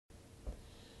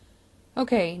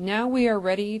Okay, now we are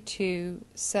ready to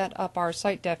set up our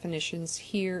site definitions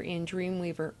here in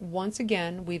Dreamweaver. Once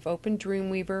again, we've opened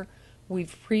Dreamweaver.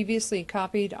 We've previously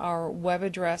copied our web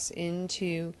address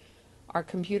into our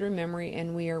computer memory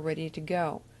and we are ready to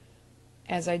go.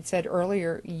 As I'd said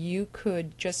earlier, you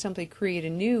could just simply create a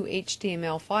new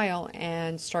HTML file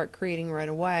and start creating right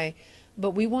away,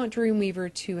 but we want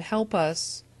Dreamweaver to help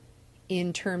us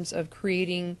in terms of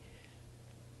creating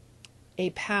a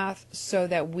path so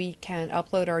that we can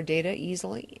upload our data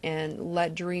easily and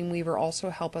let Dreamweaver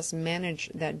also help us manage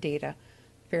that data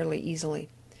fairly easily.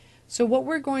 So what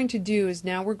we're going to do is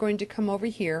now we're going to come over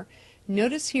here.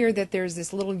 Notice here that there's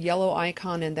this little yellow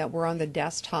icon and that we're on the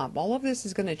desktop. All of this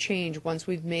is going to change once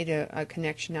we've made a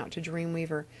connection out to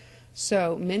Dreamweaver.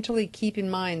 So mentally keep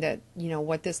in mind that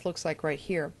what this looks like right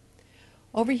here.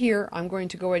 Over here I'm going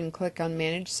to go ahead and click on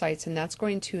Manage Sites, and that's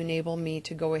going to enable me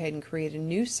to go ahead and create a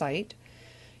new site.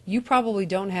 You probably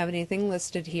don't have anything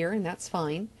listed here, and that's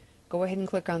fine. Go ahead and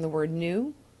click on the word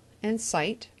New and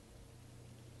Site.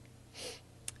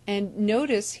 And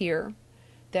notice here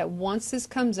that once this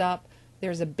comes up,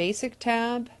 there's a Basic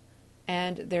tab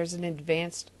and there's an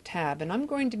Advanced tab. And I'm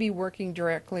going to be working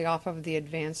directly off of the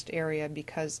Advanced area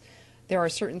because there are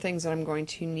certain things that I'm going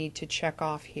to need to check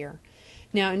off here.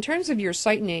 Now, in terms of your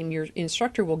site name, your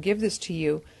instructor will give this to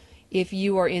you. If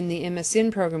you are in the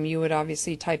MSN program, you would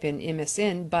obviously type in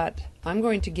MSN, but I'm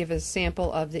going to give a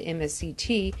sample of the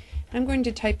MSET. I'm going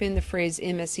to type in the phrase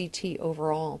MSET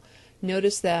overall.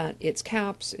 Notice that it's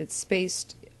caps, it's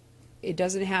spaced. It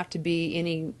doesn't have to be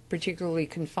any particularly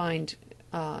confined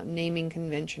naming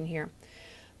convention here.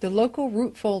 The local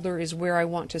root folder is where I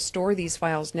want to store these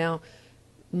files. Now,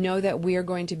 know that we are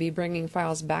going to be bringing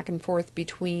files back and forth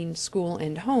between school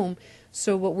and home.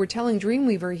 So what we're telling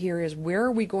Dreamweaver here is where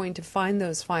are we going to find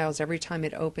those files every time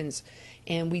it opens.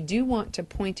 And we do want to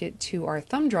point it to our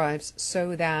thumb drives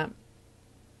so that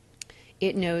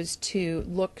it knows to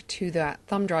look to that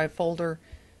thumb drive folder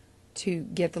to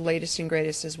get the latest and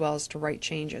greatest as well as to write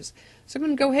changes. So I'm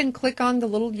going to go ahead and click on the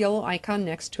little yellow icon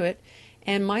next to it,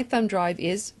 and my thumb drive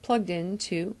is plugged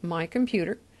into my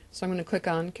computer. So I'm going to click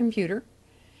on Computer.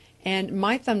 And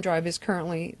my thumb drive is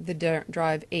currently the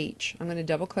drive H. I'm going to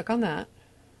double click on that.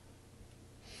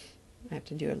 I have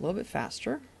to do it a little bit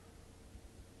faster.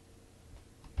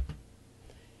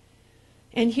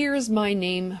 And here's my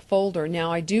name folder.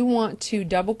 Now I do want to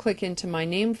double click into my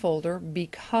name folder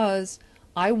because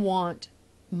I want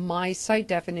my site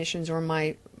definitions or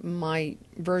my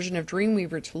version of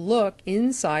Dreamweaver to look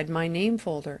inside my name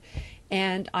folder.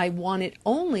 And I want it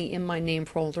only in my name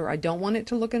folder. I don't want it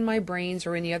to look in my brains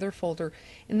or any other folder.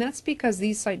 And that's because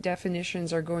these site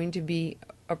definitions are going to be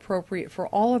appropriate for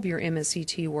all of your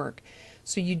MSET work.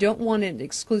 So you don't want it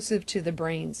exclusive to the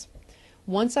brains.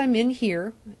 Once I'm in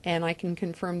here and I can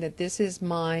confirm that this is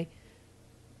my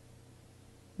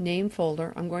name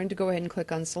folder, I'm going to go ahead and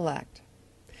click on Select.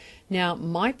 Now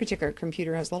my particular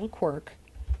computer has a little quirk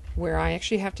where I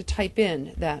actually have to type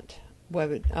in that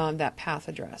that path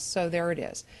address. So there it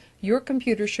is. Your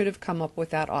computer should have come up with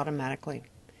that automatically.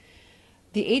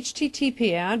 The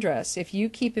HTTP address, if you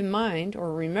keep in mind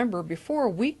or remember before,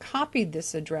 we copied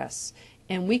this address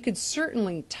and we could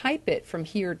certainly type it from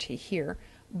here to here,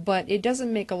 but it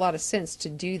doesn't make a lot of sense to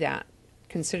do that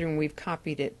considering we've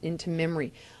copied it into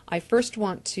memory. I first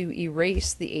want to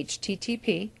erase the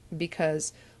HTTP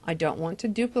because I don't want to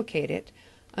duplicate it.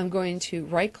 I'm going to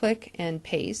right click and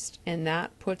paste, and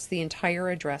that puts the entire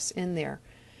address in there.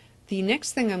 The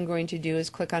next thing I'm going to do is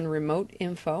click on Remote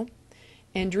Info,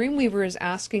 and Dreamweaver is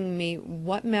asking me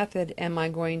what method am I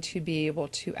going to be able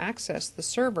to access the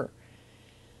server.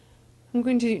 I'm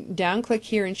going to down click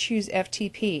here and choose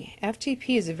FTP.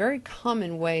 FTP is a very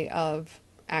common way of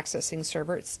accessing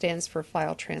server. It stands for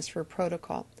File Transfer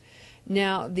Protocol.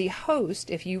 Now the host,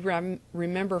 if you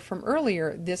remember from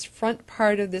earlier, this front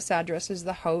part of this address is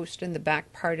the host and the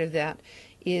back part of that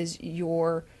is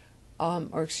your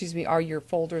are your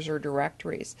folders or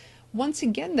directories. Once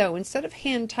again though, instead of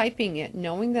hand typing it,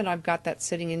 knowing that I've got that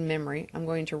sitting in memory, I'm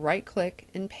going to right click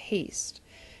and paste.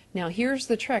 Now here's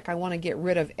the trick. I want to get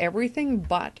rid of everything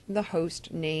but the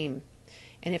host name.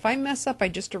 And if I mess up, I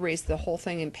just erase the whole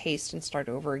thing and paste and start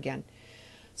over again.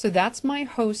 So that's my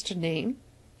host name.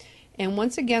 And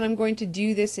once again, I'm going to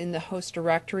do this in the host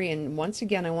directory, and once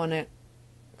again I want to,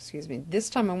 this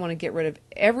time I want to get rid of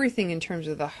everything in terms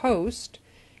of the host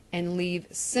and leave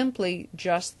simply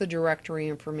just the directory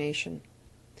information.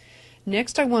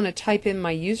 Next I want to type in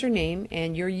my username,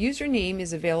 and your username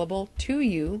is available to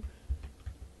you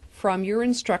from your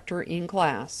instructor in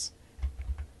class.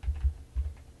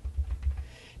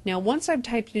 Now once I've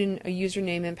typed in a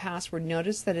username and password,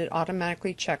 notice that it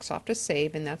automatically checks off to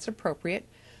save, and that's appropriate.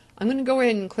 I'm going to go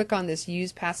ahead and click on this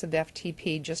Use Passive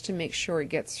FTP just to make sure it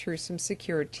gets through some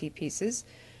security pieces,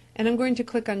 and I'm going to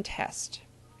click on Test.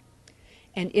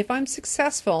 And if I'm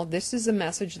successful, this is a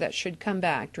message that should come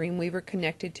back: Dreamweaver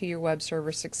connected to your web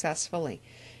server successfully.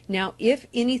 Now if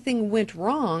anything went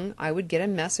wrong, I would get a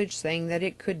message saying that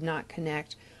it could not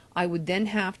connect. I would then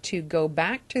have to go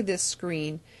back to this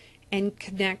screen and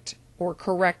correct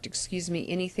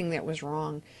anything that was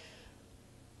wrong.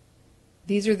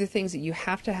 These are the things that you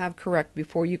have to have correct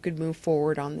before you could move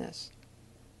forward on this.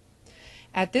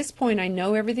 At this point, I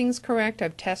know everything's correct.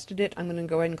 I've tested it. I'm going to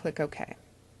go ahead and click OK.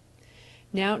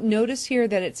 Now notice here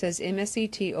that it says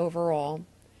MSET overall,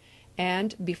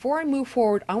 and before I move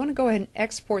forward, I want to go ahead and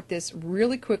export this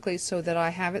really quickly so that I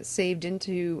have it saved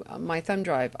into my thumb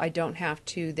drive. I don't have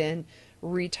to then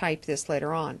retype this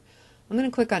later on. I'm going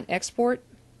to click on Export.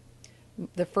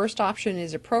 The first option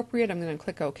is appropriate. I'm going to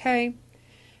click OK.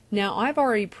 Now I've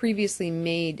already previously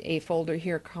made a folder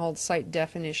here called Site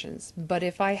Definitions, but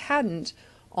if I hadn't,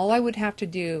 all I would have to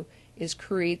do is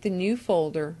create the new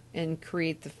folder and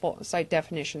create the Site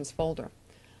Definitions folder.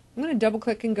 I'm going to double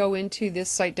click and go into this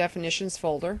Site Definitions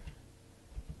folder,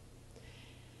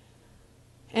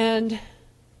 and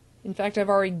in fact I've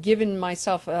already given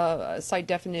myself a site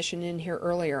definition in here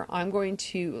earlier. I'm going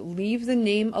to leave the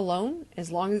name alone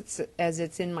as long as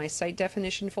it's in my Site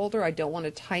Definition folder. I don't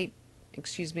want to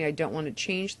I don't want to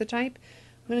change the type.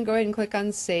 I'm going to go ahead and click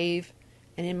on Save,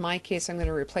 and in my case I'm going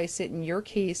to replace it. In your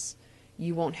case,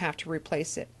 you won't have to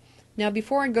replace it. Now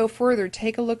before I go further,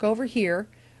 take a look over here.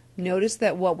 Notice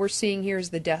that what we're seeing here is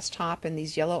the desktop and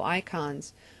these yellow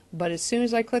icons, but as soon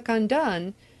as I click on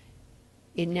Done,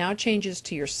 it now changes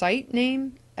to your site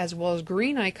name as well as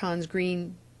green icons,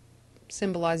 green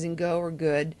symbolizing go or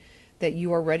good, that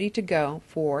you are ready to go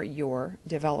for your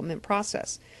development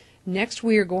process. Next,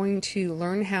 we are going to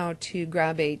learn how to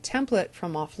grab a template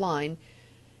from offline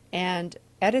and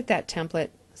edit that template,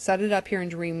 set it up here in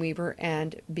Dreamweaver,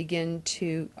 and begin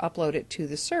to upload it to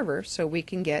the server so we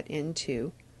can get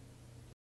into